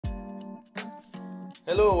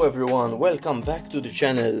Hello everyone, welcome back to the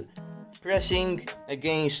channel. Pressing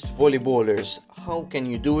against volleyballers. How can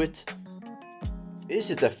you do it? Is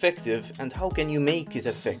it effective and how can you make it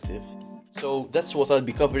effective? So that's what I'll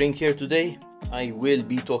be covering here today. I will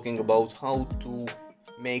be talking about how to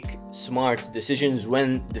make smart decisions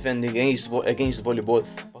when defending against volleyball,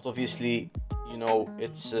 but obviously, you know,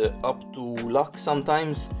 it's up to luck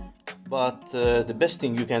sometimes, but the best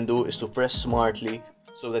thing you can do is to press smartly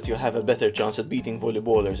so that you have a better chance at beating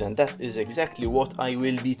volleyballers, and that is exactly what I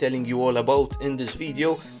will be telling you all about in this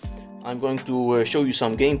video. I'm going to show you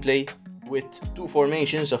some gameplay with two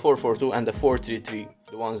formations, a 4-4-2 and a 4-3-3,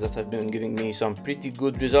 the ones that have been giving me some pretty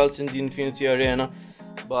good results in the Infinity Arena.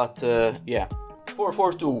 But yeah,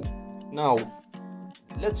 4-4-2. Now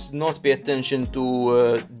let's not pay attention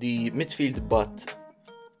to the midfield, but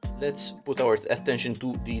let's put our attention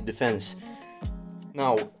to the defense.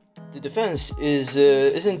 Now the defense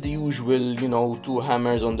isn't the usual, you know, two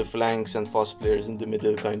hammers on the flanks and fast players in the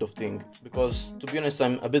middle kind of thing, because to be honest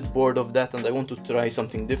I'm a bit bored of that and I want to try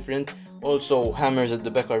something different. Also, hammers at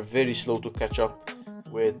the back are very slow to catch up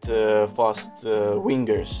with fast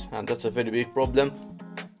wingers, and that's a very big problem.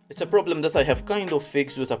 It's a problem that I have kind of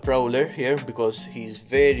fixed with a prowler here, because he's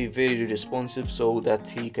very responsive, so that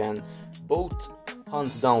he can both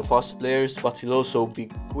hunt down fast players, but he'll also be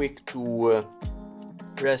quick to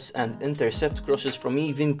press and intercept crosses from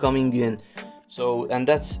even coming in. So, and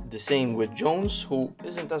that's the same with Jones, who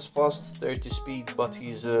isn't as fast, 30 speed, but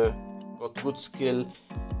he's got good skill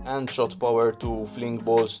and shot power to fling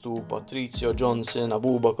balls to Patricio, Johnson,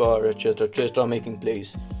 Abubakar, etc, making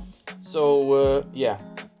plays. So yeah,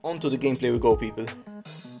 on to the gameplay we go, people.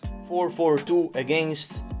 4-4-2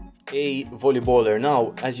 against a volleyballer.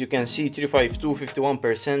 Now, as you can see, 3-5-2,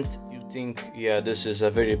 51%. You think, yeah, this is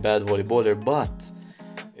a very bad volleyballer, but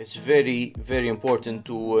it's very important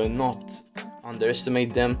to not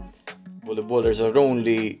underestimate them. Volleyballers are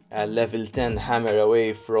only a level 10 hammer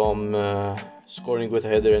away from scoring with a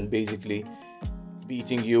header and basically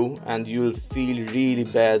beating you, and you'll feel really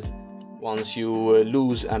bad once you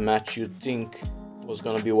lose a match you think was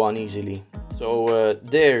gonna be won easily. So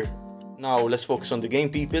there. Now let's focus on the game,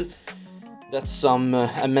 people. That's some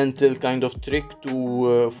a mental kind of trick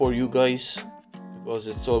to for you guys, because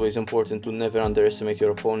it's always important to never underestimate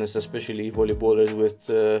your opponents, especially volleyballers with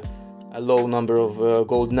a low number of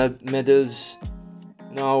gold medals.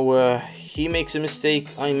 Now he makes a mistake,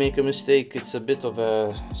 I make a mistake. It's a bit of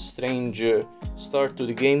a strange start to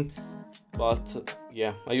the game, but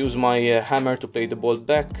yeah, I use my hammer to play the ball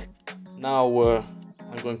back. Now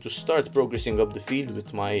I'm going to start progressing up the field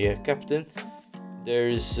with my captain.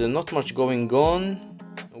 There's not much going on.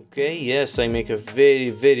 Okay, yes, I make a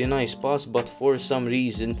very nice pass, but for some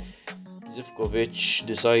reason Zivkovic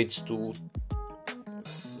decides to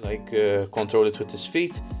control it with his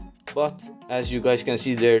feet. But as you guys can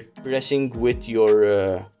see, they're pressing with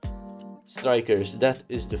your strikers. That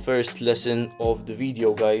is the first lesson of the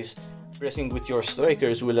video, guys. Pressing with your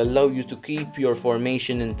strikers will allow you to keep your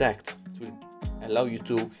formation intact. It will allow you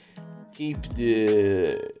to keep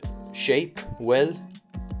the shape well,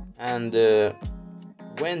 and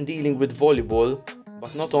when dealing with volleyball,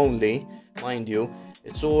 but not only, mind you,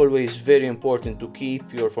 it's always very important to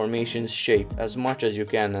keep your formation's shape as much as you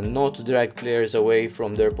can and not drag players away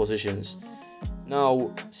from their positions.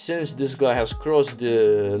 Now, since this guy has crossed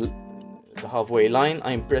the halfway line,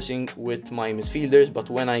 I'm pressing with my midfielders, but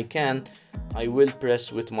when I can, I will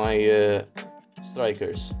press with my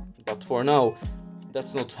strikers. But for now,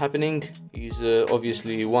 that's not happening. He's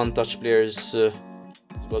obviously one-touch players.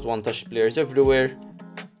 He's got one-touch players everywhere.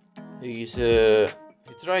 He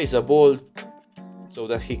tries a ball so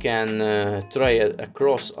that he can try a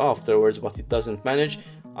cross afterwards, but it doesn't manage.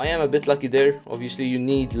 I am a bit lucky there. Obviously you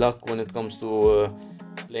need luck when it comes to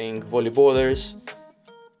playing volleyballers,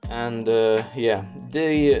 and yeah,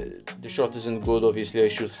 the shot isn't good. Obviously I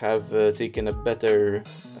should have taken a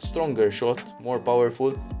stronger shot, more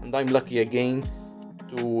powerful, and I'm lucky again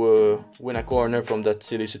to win a corner from that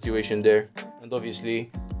silly situation there. And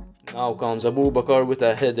obviously now comes Abubakar with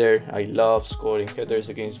a header. I love scoring headers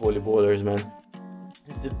against volleyballers, man.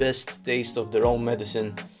 It's the best taste of their own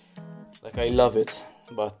medicine. Like, I love it.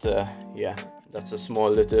 But yeah, that's a small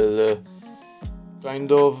little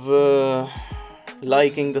kind of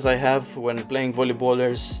liking that I have when playing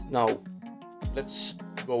volleyballers. Now let's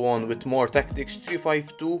go on with more tactics.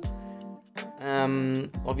 3-5-2.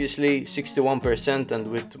 Obviously 61% and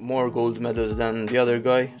with more gold medals than the other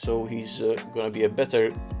guy, so he's gonna be a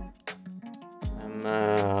better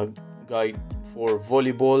guy for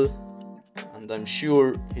volleyball, and I'm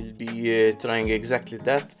sure he'll be trying exactly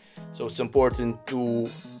that. So it's important to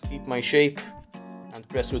keep my shape, and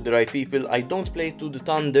press with the right people. I don't play to the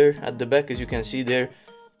thunder at the back, as you can see there,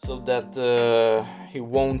 so that he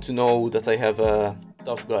won't know that I have a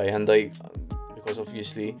tough guy, and because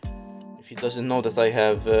obviously if he doesn't know that I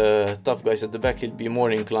have tough guys at the back, he'll be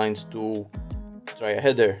more inclined to try a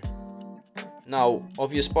header. Now,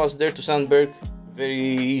 obvious pass there to Sandberg, very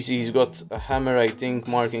easy. He's got a hammer, I think,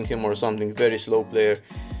 marking him or something. Very slow player.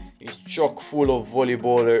 He's chock full of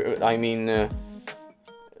volleyballer,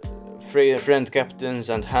 friend captains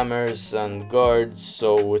and hammers and guards,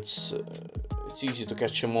 so it's easy to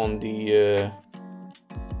catch him on the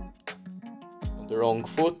wrong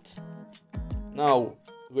foot. Now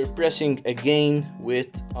we're pressing again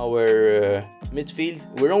with our midfield.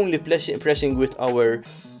 We're only pressing with our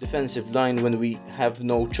defensive line when we have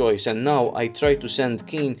no choice, and now I try to send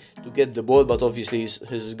Keane to get the ball, but obviously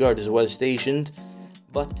his guard is well stationed,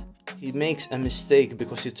 but he makes a mistake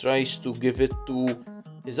because he tries to give it to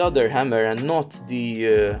his other hammer and not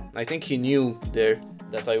the I think he knew there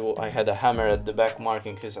that I had a hammer at the back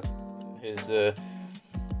marking his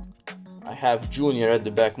I have Junior at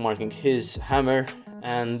the back marking his hammer,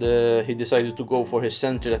 and he decided to go for his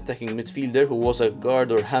central attacking midfielder, who was a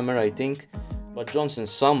guard or hammer, I think, but Johnson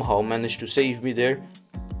somehow managed to save me there.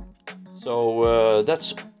 So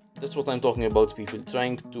that's what I'm talking about, people.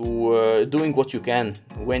 Trying to doing what you can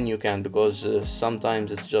when you can, because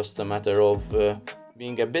sometimes it's just a matter of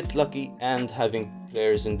being a bit lucky and having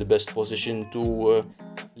players in the best position to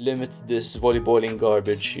limit this volleyballing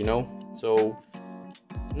garbage, you know. So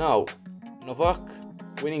now Novak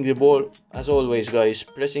winning the ball, as always, guys,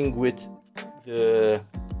 pressing with the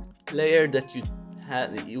player that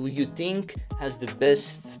you think has the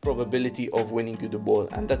best probability of winning you the ball,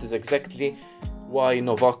 and that is exactly why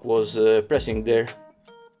Novak was pressing there,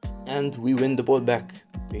 and we win the ball back.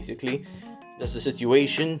 Basically, that's the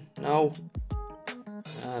situation now.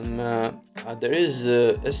 There is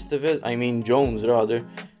Jones, rather,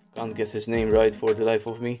 can't get his name right for the life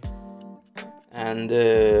of me, and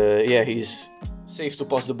yeah, he's safe to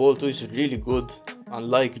pass the ball to. He's really good,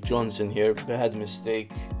 unlike Johnson here. Bad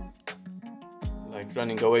mistake, like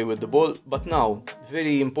running away with the ball. But now,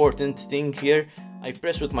 very important thing here, I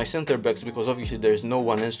press with my center backs because obviously there's no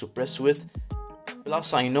one else to press with.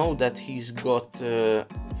 Plus I know that he's got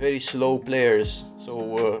very slow players,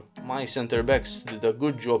 so my center backs did a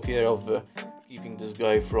good job here of keeping this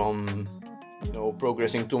guy from, you know,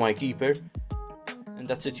 progressing to my keeper. In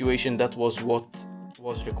that situation, that was what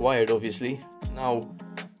was required, obviously. Now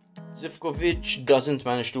Zivkovic doesn't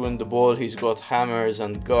manage to win the ball. He's got hammers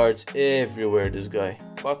and guards everywhere, this guy,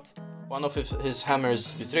 but one of his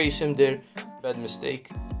hammers betrays him there. Bad mistake.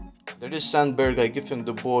 There is Sandberg. I give him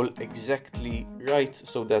the ball exactly right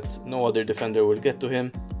so that no other defender will get to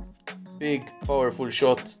him. Big powerful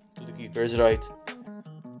shot to the keeper's right.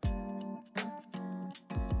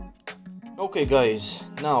 Okay guys,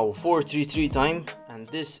 now 4-3-3 time, and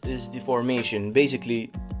this is the formation.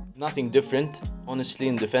 Basically nothing different, honestly,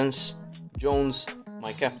 in defense. Jones,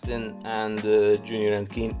 my captain, and Junior and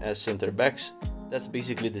Keane as center backs. That's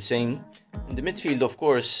basically the same. In the midfield, of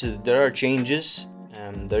course, there are changes.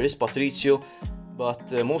 There is Patricio,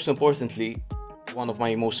 but most importantly, one of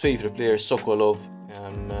my most favorite players, Sokolov,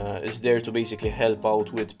 is there to basically help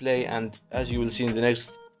out with play, and as you will see in the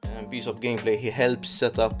next piece of gameplay, he helps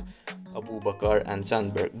set up Abubakar and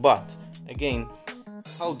Sandberg. But again,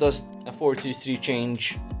 how does a 4-3-3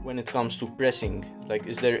 change when it comes to pressing? Like,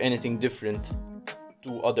 is there anything different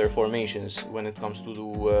to other formations when it comes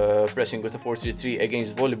to pressing with a 4-3-3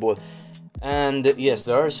 against volleyball? And yes,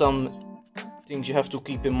 there are some things you have to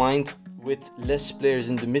keep in mind. With less players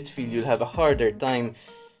in the midfield, you'll have a harder time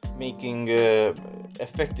making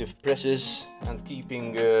effective presses and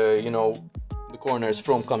keeping you know, the corners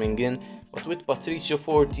from coming in. But with Patricio,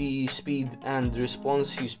 40 speed and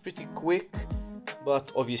response, he's pretty quick,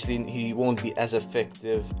 but obviously he won't be as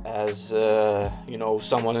effective as you know,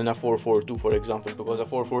 someone in a 4-4-2, for example, because a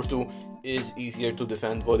 4-4-2 is easier to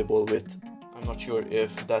defend volleyball with. I'm not sure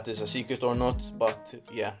if that is a secret or not, but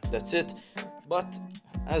yeah, that's it. But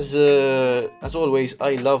as always,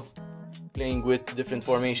 I love playing with different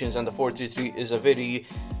formations, and the 4-3-3 is a very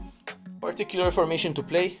particular formation to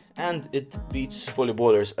play, and it beats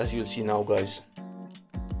volleyballers, as you'll see now, guys.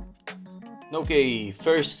 Okay,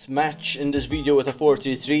 first match in this video with a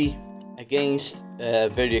 4-3-3 against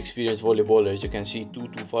very experienced volleyballers. You can see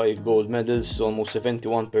 2-5 gold medals, almost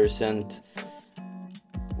 71%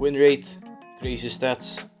 win rate, crazy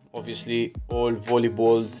stats. Obviously all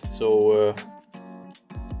volleyballed, so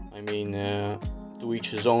I mean, to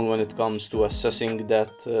each his own when it comes to assessing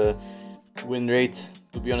that win rate.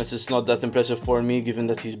 To be honest, it's not that impressive for me, given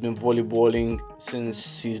that he's been volleyballing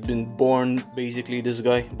since he's been born, basically, this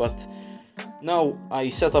guy. But now I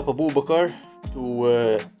set up Abubakar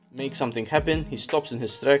to make something happen. He stops in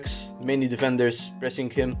his tracks, many defenders pressing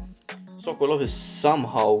him. Sokolov is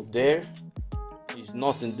somehow there. He's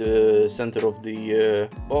not in the center of the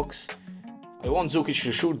box. I want Zukic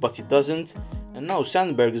to shoot, but he doesn't. And now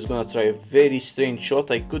Sandberg is gonna try a very strange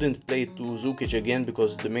shot. I couldn't play it to Zukic again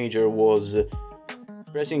because the major was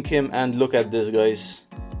pressing him, and look at this, guys.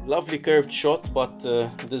 Lovely curved shot, but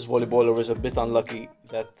this volleyballer was a bit unlucky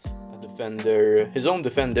that a defender, his own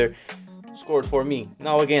defender, scored for me.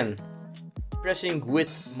 Now again, pressing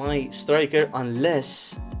with my striker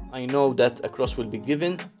unless I know that a cross will be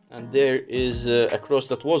given, and there is a cross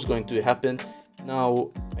that was going to happen.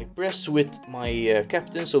 Now I press with my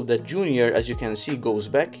captain so that Junior, as you can see, goes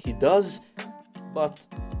back. He does, but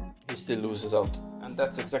he still loses out. And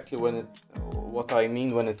that's exactly what I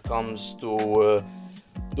mean when it comes to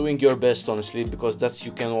doing your best, honestly, because that's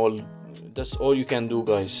all you can do,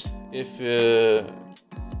 guys. If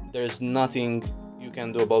there's nothing you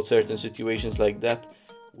can do about certain situations like that,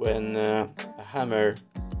 when a hammer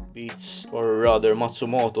beats, or rather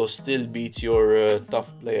Matsumoto still beats your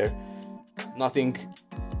tough player, nothing,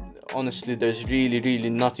 honestly, there's really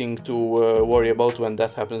nothing to worry about when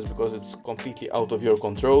that happens, because it's completely out of your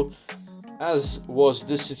control. As was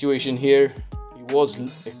this situation here, he was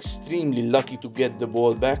extremely lucky to get the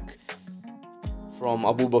ball back from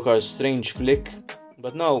Abubakar's strange flick.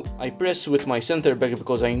 But now I press with my center back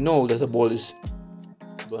because I know that the ball is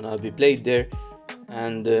gonna be played there,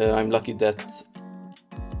 and I'm lucky that,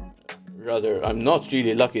 rather, I'm not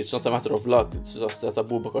really lucky, it's not a matter of luck, it's just that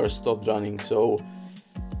Abubakar stopped running. So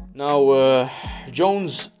now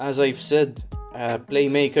Jones, as I've said, a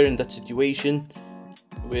playmaker in that situation,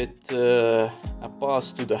 with a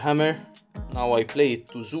pass to the hammer. Now I play it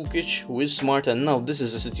to Zukic, who is smart, and now this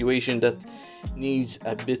is a situation that needs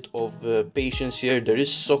a bit of patience here. There is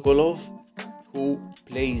Sokolov, who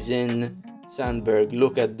plays in Sandberg.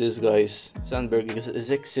 Look at this, guys. Sandberg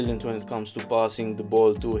is excellent when it comes to passing the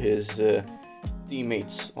ball to his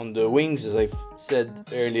teammates on the wings, as I've said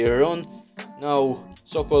earlier on. Now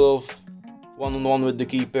Sokolov, one-on-one with the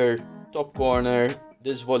keeper, top corner.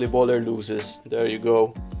 This volleyballer loses. There you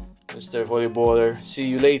go, Mr. Volleyballer. See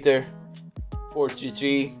you later.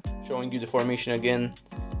 4-3-3, showing you the formation again.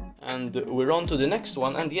 And we're on to the next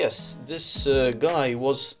one. And yes, this guy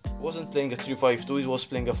wasn't playing a 3-5-2, he was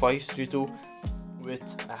playing a 5-3-2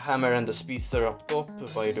 with a hammer and a speedster up top,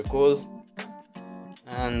 if I recall.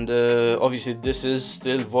 And obviously this is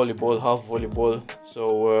still volleyball, half volleyball.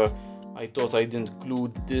 So I thought I'd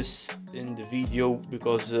include this in the video,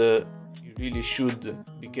 because you really should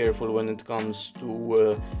be careful when it comes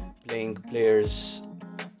to playing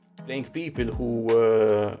people who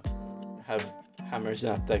have hammers in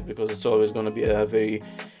attack, because it's always going to be a very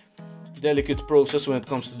delicate process when it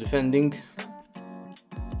comes to defending.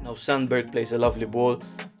 Now Sandberg plays a lovely ball.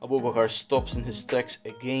 Abubakar stops in his tracks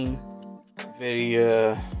again. Very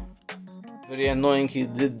annoying. He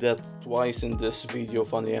did that twice in this video,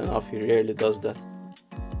 funny enough. He rarely does that.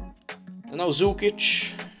 And now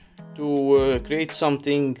Zukic, to create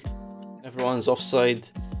something. Everyone's offside.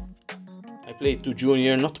 I played to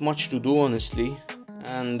Junior, not much to do, honestly,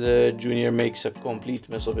 and Junior makes a complete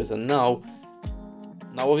mess of it. And now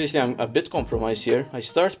obviously I'm a bit compromised here. I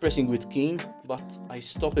start pressing with Keen, but I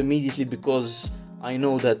stop immediately because I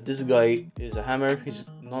know that this guy is a hammer. He's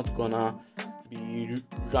not gonna be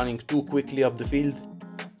running too quickly up the field,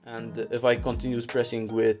 and if I continued pressing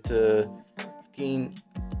with Keen,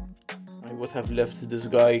 I would have left this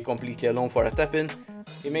guy completely alone for a tap-in.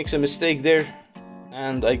 He makes a mistake there,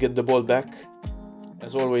 and I get the ball back.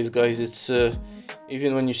 As always, guys, it's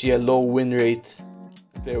even when you see a low win rate,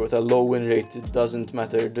 a player with a low win rate, it doesn't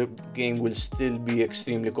matter. The game will still be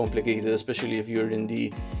extremely complicated, especially if you're in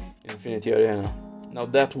the Infinity Arena. Now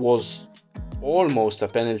that was almost a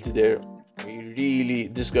penalty there.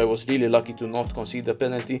 This guy was really lucky to not concede the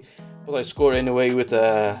penalty, but I score anyway with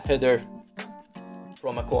a header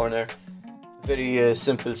from a corner. Very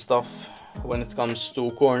simple stuff. When it comes to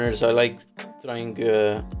corners, I like trying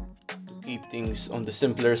to keep things on the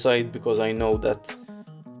simpler side, because I know that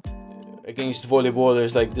against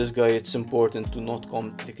volleyballers like this guy, it's important to not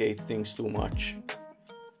complicate things too much.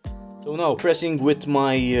 So now pressing with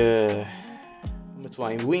my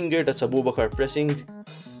winger, that's Abubakar pressing.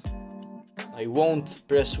 I won't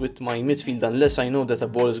press with my midfield unless I know that a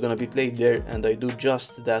ball is going to be played there, and I do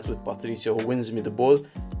just that with Patricio, who wins me the ball.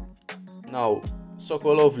 Now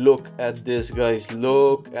Sokolov, look at this, guys,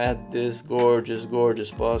 look at this gorgeous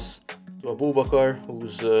pass to Abubakar,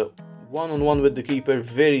 who's one-on-one with the keeper,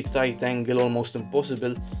 very tight angle, almost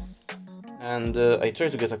impossible. And I try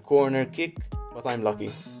to get a corner kick, but I'm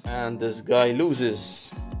lucky. And this guy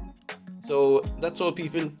loses. So that's all,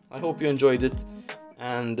 people. I hope you enjoyed it.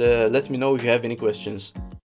 And let me know if you have any questions.